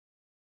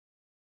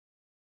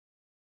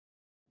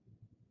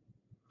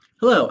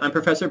Hello, I'm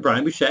Professor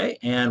Brian Bushee,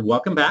 and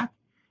welcome back.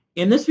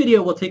 In this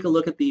video, we'll take a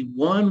look at the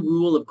one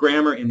rule of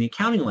grammar in the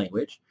accounting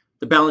language,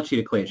 the balance sheet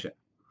equation.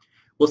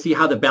 We'll see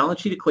how the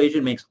balance sheet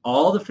equation makes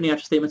all the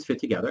financial statements fit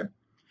together.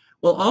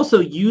 We'll also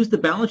use the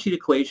balance sheet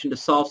equation to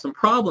solve some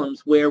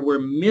problems where we're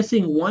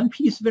missing one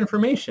piece of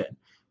information,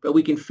 but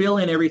we can fill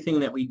in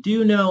everything that we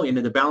do know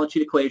into the balance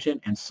sheet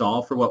equation and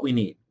solve for what we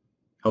need.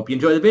 Hope you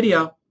enjoy the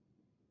video.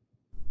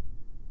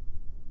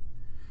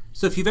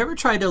 So if you've ever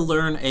tried to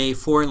learn a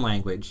foreign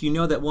language, you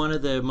know that one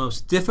of the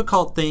most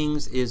difficult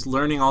things is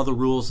learning all the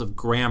rules of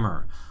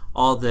grammar,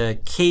 all the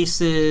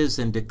cases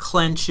and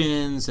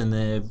declensions and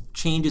the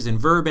changes in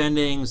verb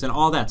endings and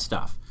all that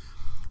stuff.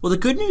 Well, the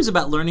good news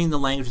about learning the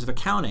languages of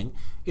accounting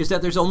is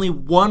that there's only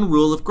one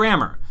rule of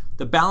grammar,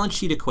 the balance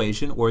sheet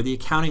equation or the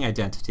accounting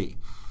identity.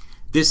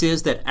 This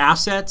is that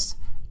assets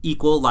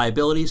equal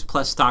liabilities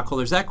plus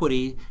stockholders'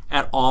 equity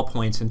at all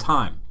points in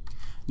time.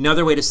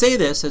 Another way to say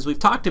this, as we've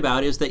talked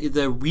about, is that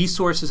the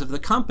resources of the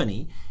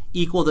company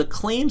equal the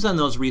claims on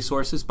those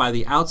resources by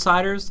the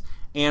outsiders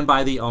and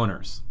by the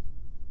owners.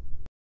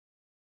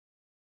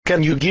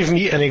 Can you give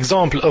me an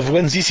example of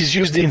when this is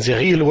used in the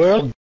real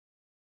world?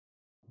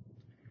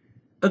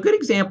 A good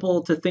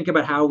example to think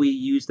about how we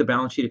use the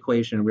balance sheet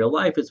equation in real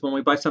life is when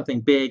we buy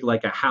something big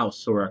like a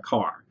house or a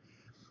car.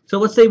 So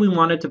let's say we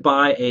wanted to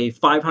buy a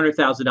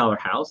 $500,000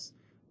 house,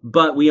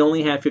 but we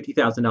only had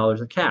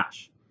 $50,000 of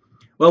cash.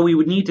 Well, we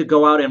would need to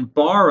go out and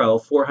borrow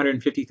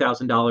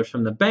 $450,000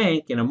 from the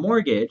bank in a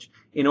mortgage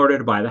in order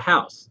to buy the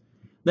house.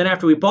 Then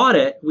after we bought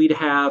it, we'd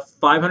have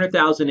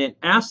 $500,000 in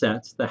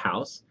assets, the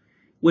house,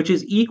 which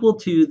is equal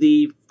to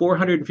the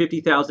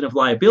 $450,000 of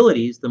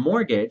liabilities, the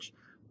mortgage,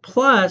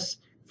 plus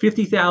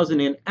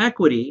 $50,000 in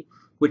equity,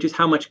 which is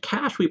how much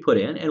cash we put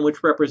in and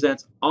which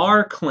represents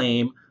our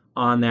claim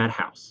on that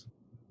house.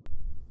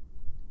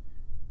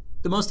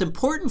 The most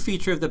important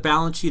feature of the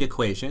balance sheet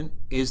equation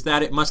is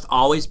that it must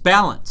always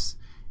balance.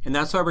 And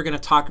that's why we're going to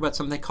talk about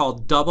something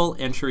called double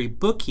entry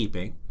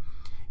bookkeeping.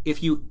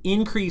 If you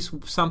increase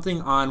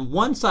something on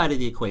one side of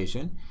the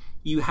equation,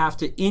 you have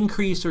to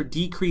increase or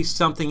decrease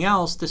something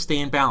else to stay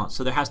in balance.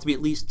 So there has to be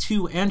at least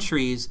two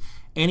entries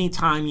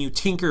anytime you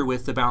tinker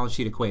with the balance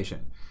sheet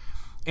equation.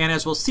 And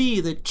as we'll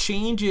see, the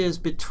changes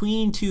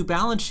between two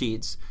balance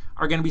sheets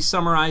are going to be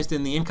summarized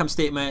in the income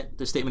statement,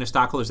 the statement of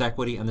stockholders'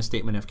 equity, and the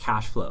statement of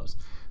cash flows.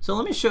 So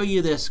let me show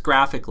you this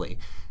graphically.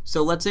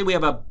 So let's say we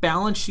have a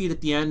balance sheet at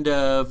the end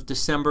of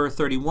December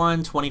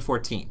 31,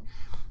 2014.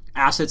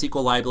 Assets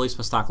equal liabilities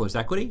plus stockholders'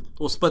 equity.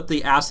 We'll split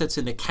the assets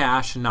into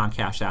cash and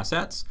non-cash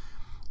assets.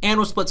 And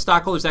we'll split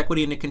stockholders'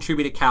 equity into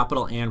contributed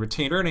capital and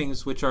retained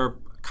earnings, which are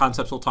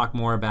concepts we'll talk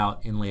more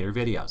about in later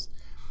videos.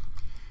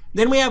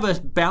 Then we have a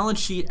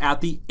balance sheet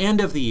at the end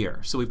of the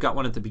year. So we've got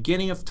one at the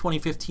beginning of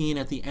 2015,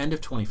 at the end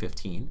of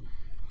 2015.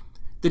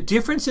 The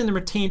difference in the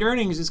retained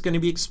earnings is going to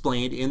be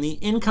explained in the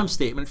income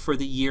statement for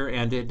the year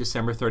ended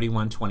December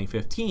 31,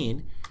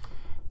 2015.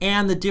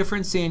 And the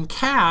difference in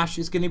cash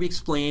is going to be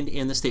explained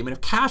in the statement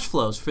of cash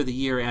flows for the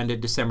year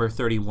ended December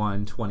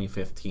 31,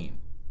 2015.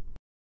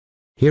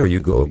 Here you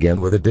go again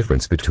with the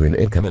difference between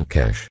income and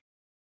cash.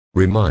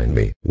 Remind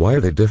me, why are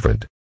they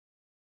different?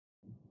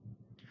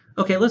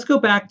 Okay, let's go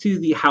back to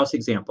the house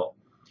example.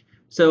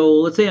 So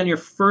let's say on your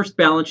first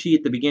balance sheet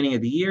at the beginning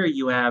of the year,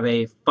 you have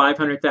a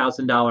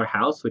 $500,000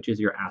 house, which is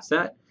your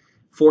asset,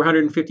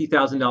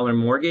 $450,000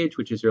 mortgage,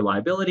 which is your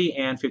liability,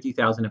 and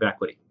 $50,000 of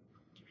equity.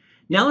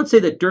 Now let's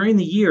say that during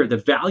the year, the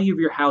value of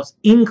your house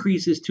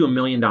increases to $1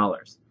 million.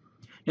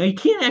 Now you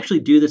can't actually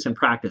do this in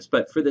practice,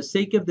 but for the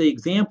sake of the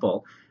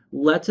example,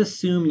 let's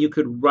assume you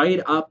could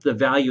write up the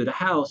value of the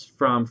house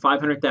from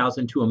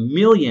 $500,000 to $1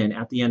 million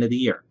at the end of the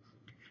year.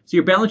 So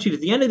your balance sheet at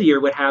the end of the year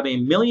would have a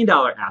 $1 million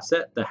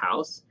asset, the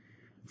house,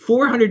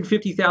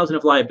 $450,000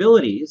 of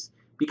liabilities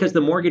because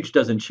the mortgage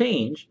doesn't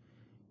change,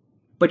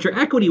 but your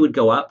equity would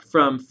go up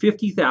from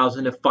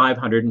 $50,000 to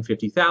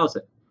 $550,000.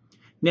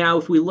 Now,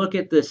 if we look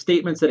at the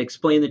statements that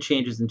explain the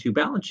changes in two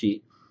balance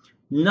sheet,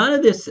 none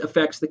of this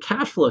affects the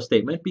cash flow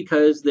statement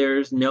because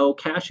there's no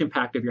cash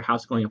impact of your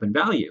house going up in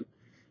value.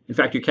 In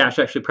fact, your cash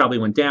actually probably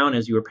went down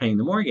as you were paying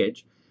the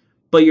mortgage,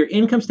 but your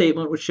income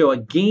statement would show a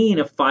gain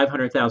of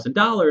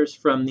 $500,000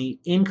 from the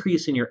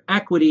increase in your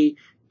equity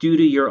due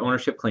to your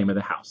ownership claim of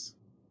the house.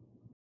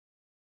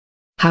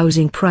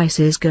 Housing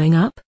prices going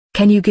up?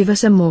 Can you give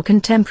us a more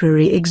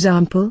contemporary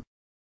example?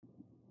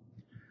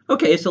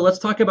 Okay, so let's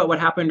talk about what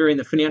happened during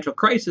the financial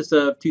crisis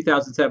of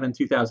 2007,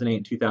 2008,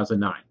 and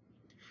 2009.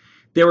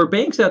 There were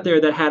banks out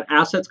there that had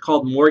assets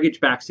called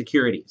mortgage-backed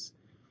securities.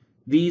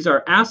 These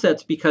are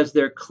assets because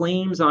they're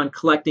claims on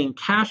collecting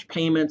cash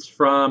payments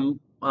from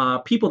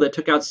people that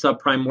took out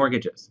subprime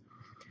mortgages.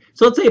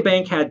 So let's say a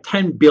bank had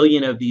 10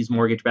 billion of these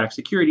mortgage-backed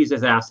securities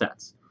as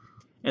assets.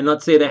 And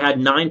let's say they had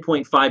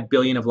 9.5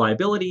 billion of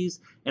liabilities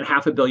and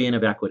 $500 million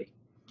of equity.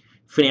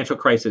 Financial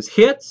crisis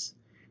hits.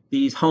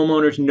 These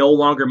homeowners no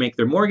longer make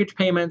their mortgage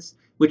payments,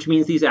 which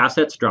means these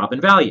assets drop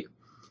in value.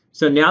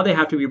 So now they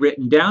have to be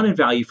written down in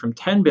value from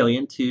 10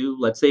 billion to,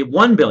 let's say,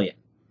 1 billion.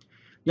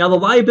 Now the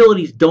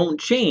liabilities don't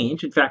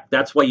change. In fact,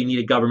 that's why you need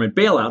a government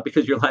bailout,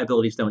 because your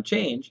liabilities don't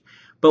change.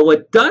 But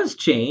what does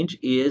change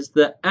is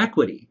the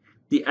equity.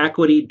 The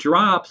equity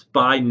drops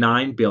by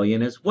 $9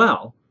 billion as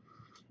well.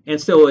 And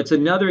so it's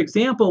another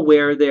example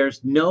where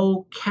there's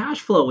no cash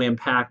flow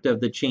impact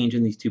of the change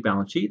in these two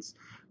balance sheets,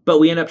 but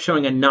we end up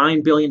showing a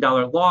 $9 billion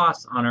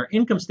loss on our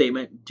income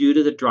statement due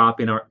to the drop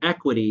in our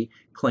equity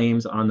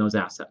claims on those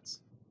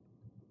assets.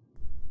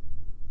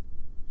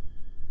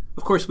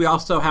 Of course, we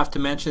also have to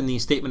mention the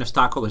statement of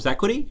stockholders'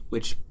 equity,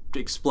 which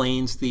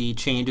explains the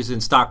changes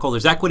in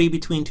stockholders' equity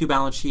between two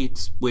balance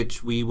sheets,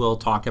 which we will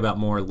talk about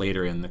more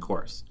later in the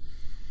course.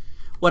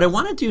 What I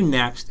want to do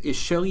next is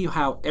show you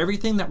how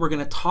everything that we're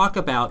going to talk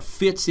about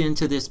fits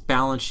into this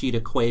balance sheet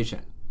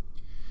equation.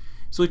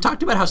 So we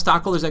talked about how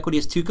stockholders' equity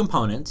has two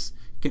components: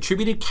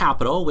 contributed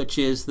capital, which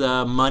is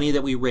the money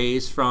that we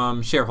raise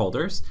from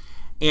shareholders,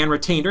 and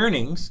retained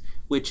earnings,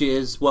 which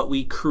is what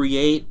we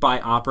create by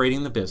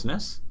operating the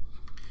business.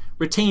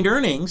 Retained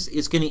earnings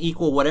is going to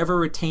equal whatever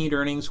retained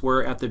earnings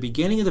were at the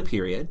beginning of the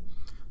period,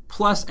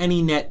 plus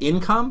any net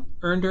income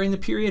earned during the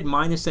period,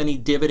 minus any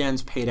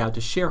dividends paid out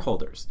to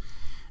shareholders.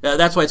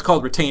 That's why it's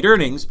called retained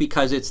earnings,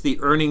 because it's the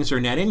earnings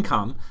or net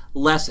income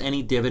less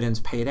any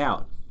dividends paid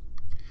out.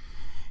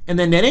 And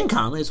then net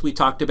income, as we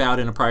talked about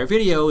in a prior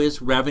video,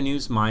 is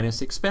revenues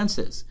minus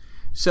expenses.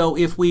 So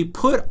if we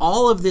put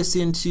all of this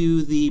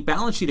into the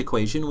balance sheet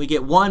equation, we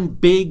get one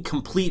big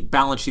complete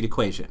balance sheet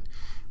equation,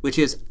 which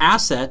is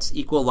assets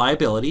equal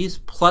liabilities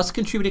plus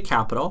contributed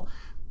capital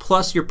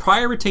plus your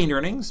prior retained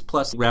earnings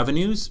plus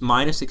revenues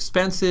minus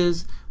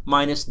expenses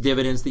minus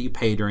dividends that you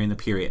pay during the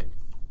period.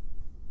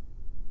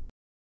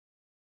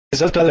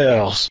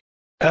 Stockholders,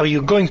 are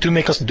you going to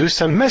make us do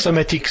some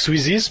mathematics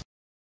with this?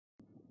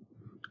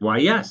 Why,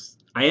 yes,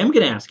 I am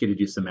going to ask you to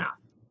do some math.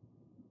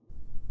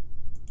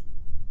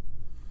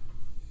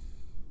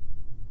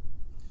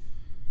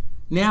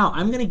 Now,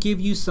 I'm going to give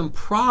you some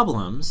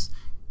problems,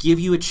 give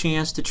you a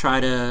chance to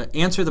try to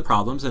answer the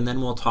problems, and then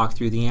we'll talk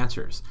through the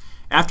answers.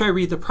 After I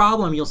read the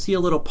problem, you'll see a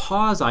little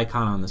pause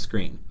icon on the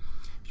screen.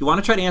 If you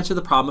want to try to answer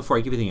the problem before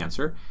I give you the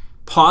answer,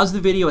 pause the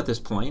video at this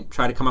point,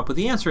 try to come up with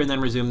the answer, and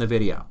then resume the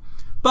video.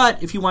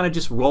 But if you want to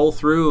just roll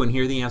through and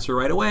hear the answer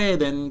right away,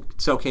 then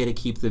it's okay to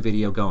keep the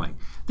video going.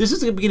 This is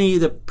the beginning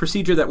of the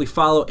procedure that we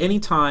follow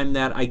anytime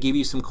that I give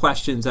you some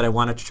questions that I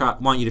want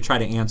you to try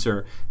to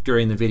answer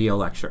during the video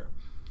lecture.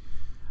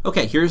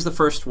 Okay, here's the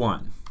first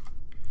one.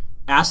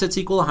 Assets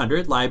equal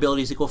 100,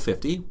 liabilities equal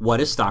 50. What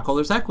is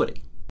stockholders'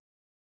 equity?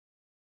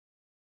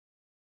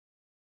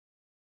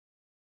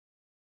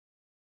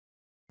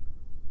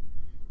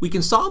 We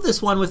can solve this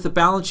one with the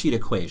balance sheet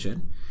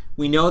equation.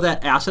 We know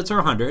that assets are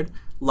 100,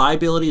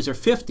 liabilities are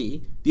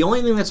 50. The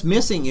only thing that's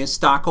missing is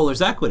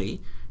stockholders'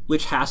 equity,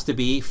 which has to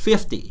be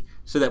 50,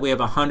 so that we have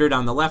 100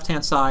 on the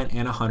left-hand side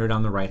and 100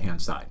 on the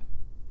right-hand side.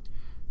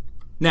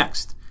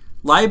 Next,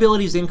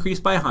 liabilities increase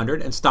by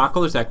 100 and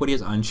stockholders' equity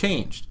is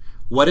unchanged.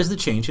 What is the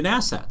change in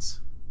assets?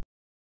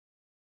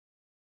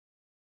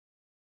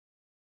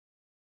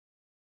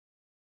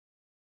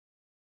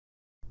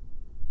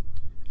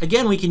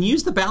 Again, we can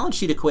use the balance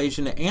sheet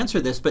equation to answer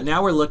this, but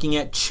now we're looking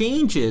at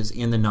changes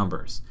in the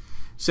numbers.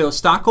 So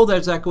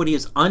stockholders' equity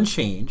is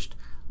unchanged.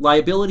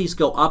 Liabilities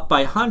go up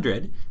by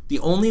 100. The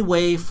only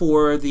way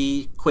for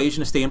the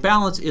equation to stay in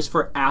balance is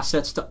for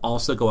assets to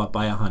also go up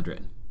by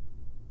 100.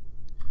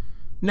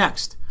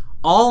 Next,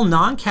 all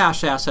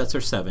non-cash assets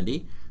are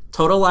 70.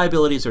 Total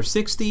liabilities are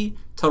 60.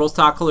 Total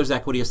stockholders'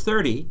 equity is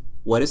 30.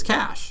 What is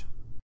cash?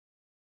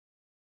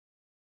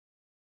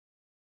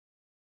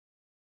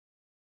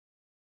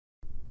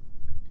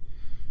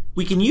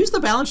 We can use the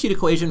balance sheet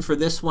equation for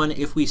this one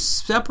if we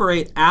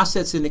separate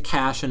assets into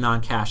cash and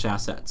non-cash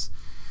assets.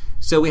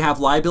 So we have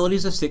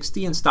liabilities of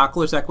 60 and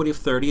stockholders' equity of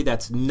 30.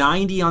 That's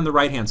 90 on the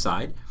right-hand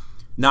side.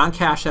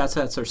 Non-cash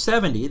assets are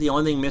 70. The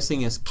only thing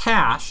missing is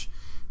cash,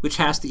 which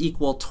has to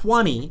equal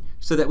 20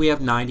 so that we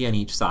have 90 on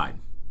each side.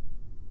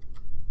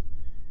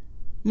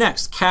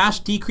 Next,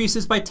 cash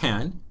decreases by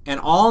 10 and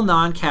all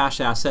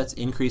non-cash assets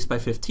increase by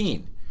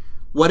 15.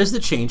 What is the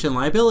change in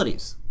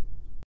liabilities?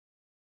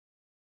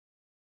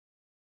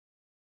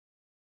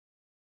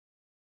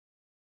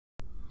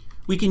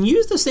 We can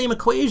use the same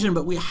equation,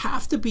 but we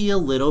have to be a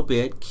little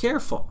bit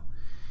careful.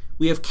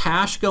 We have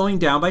cash going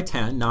down by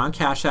 10,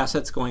 non-cash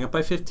assets going up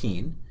by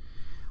 15.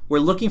 We're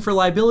looking for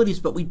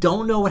liabilities, but we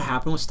don't know what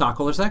happened with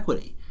stockholders'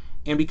 equity.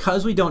 And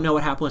because we don't know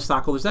what happened with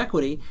stockholders'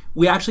 equity,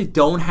 we actually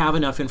don't have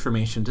enough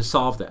information to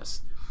solve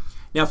this.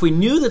 Now, if we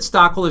knew that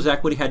stockholders'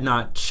 equity had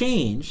not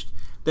changed,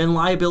 then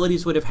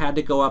liabilities would have had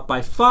to go up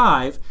by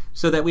 5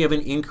 so that we have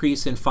an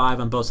increase in 5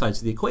 on both sides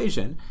of the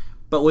equation.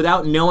 But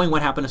without knowing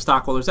what happened to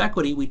stockholders'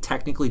 equity, we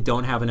technically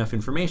don't have enough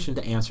information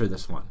to answer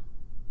this one.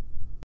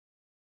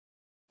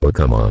 Oh,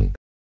 come on.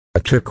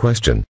 A trick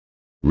question.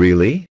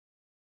 Really?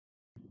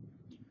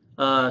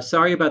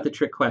 Sorry about the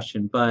trick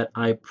question, but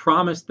I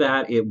promise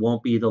that it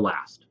won't be the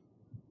last.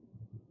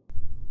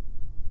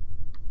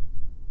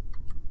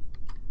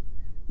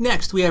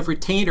 Next, we have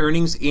retained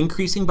earnings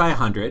increasing by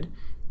 100.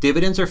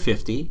 Dividends are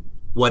 50.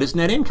 What is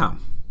net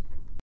income?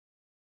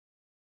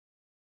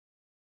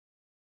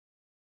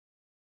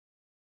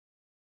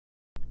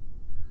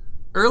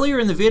 Earlier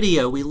in the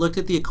video, we looked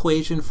at the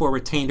equation for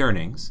retained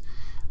earnings,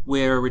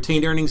 where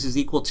retained earnings is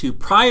equal to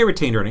prior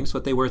retained earnings,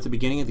 what they were at the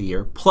beginning of the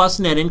year, plus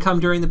net income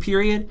during the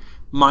period,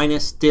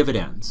 minus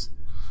dividends.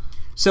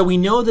 So we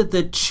know that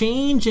the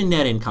change in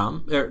net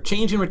income, or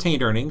change in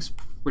retained earnings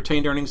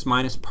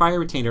minus prior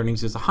retained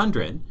earnings is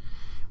 100.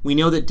 We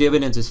know that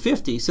dividends is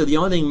 50, so the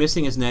only thing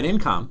missing is net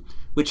income,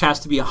 which has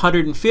to be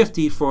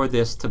 150 for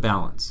this to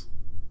balance.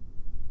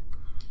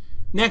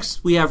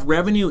 Next, we have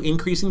revenue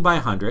increasing by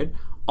 100.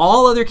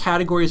 All other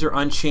categories are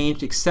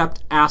unchanged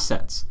except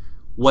assets.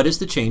 What is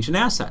the change in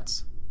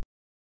assets?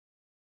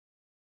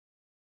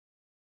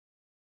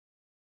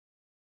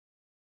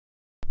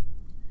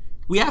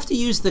 We have to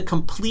use the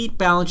complete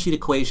balance sheet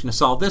equation to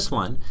solve this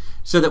one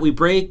so that we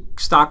break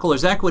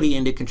stockholders' equity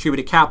into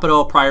contributed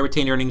capital, prior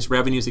retained earnings,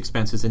 revenues,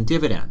 expenses, and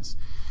dividends.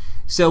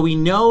 So we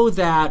know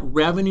that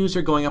revenues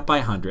are going up by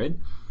 100.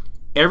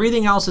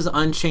 Everything else is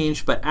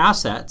unchanged but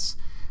assets,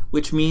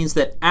 which means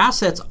that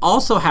assets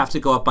also have to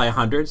go up by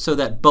 100 so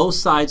that both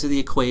sides of the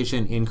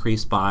equation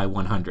increase by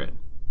 100.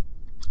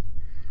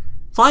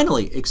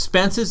 Finally,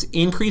 expenses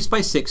increase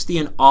by 60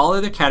 and all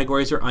other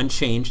categories are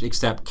unchanged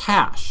except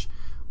cash.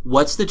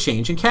 What's the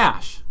change in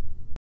cash?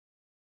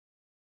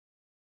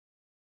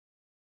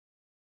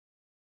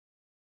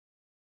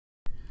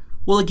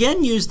 We'll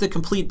again use the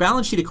complete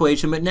balance sheet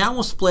equation, but now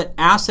we'll split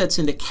assets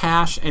into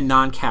cash and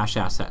non-cash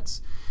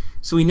assets.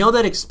 So we know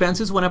that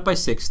expenses went up by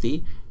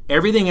 60.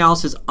 Everything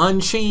else is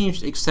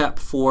unchanged except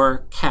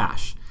for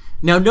cash.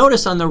 Now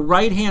notice on the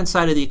right-hand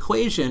side of the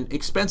equation,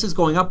 expenses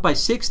going up by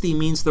 60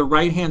 means the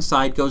right-hand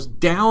side goes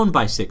down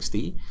by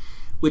 60,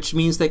 which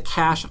means that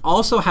cash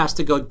also has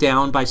to go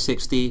down by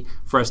 60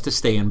 for us to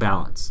stay in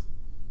balance.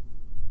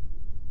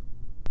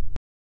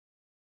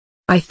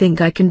 I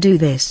think I can do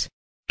this.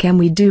 Can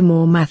we do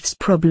more maths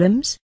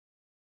problems?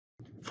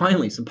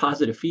 Finally, some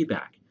positive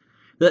feedback.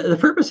 The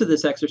purpose of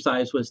this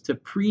exercise was to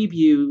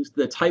preview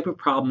the type of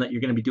problem that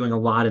you're going to be doing a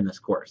lot in this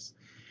course.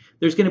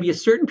 There's going to be a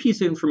certain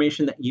piece of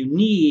information that you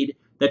need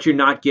that you're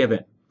not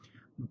given.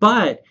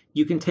 But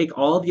you can take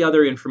all the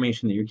other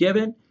information that you're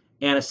given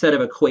and a set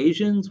of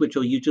equations, which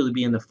will usually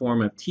be in the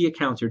form of T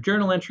accounts or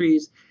journal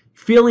entries,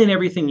 fill in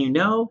everything you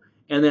know,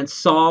 and then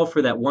solve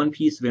for that one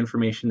piece of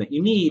information that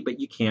you need but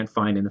you can't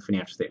find in the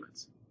financial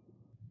statements.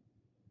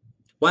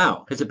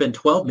 Wow, has it been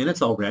 12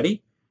 minutes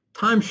already?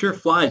 Time sure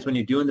flies when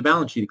you're doing the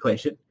balance sheet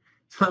equation.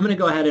 So I'm going to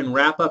go ahead and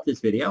wrap up this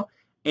video,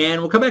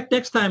 and we'll come back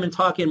next time and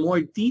talk in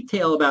more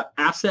detail about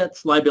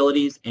assets,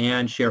 liabilities,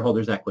 and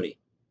shareholders' equity.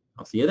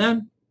 I'll see you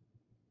then.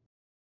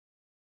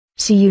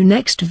 See you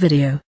next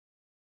video.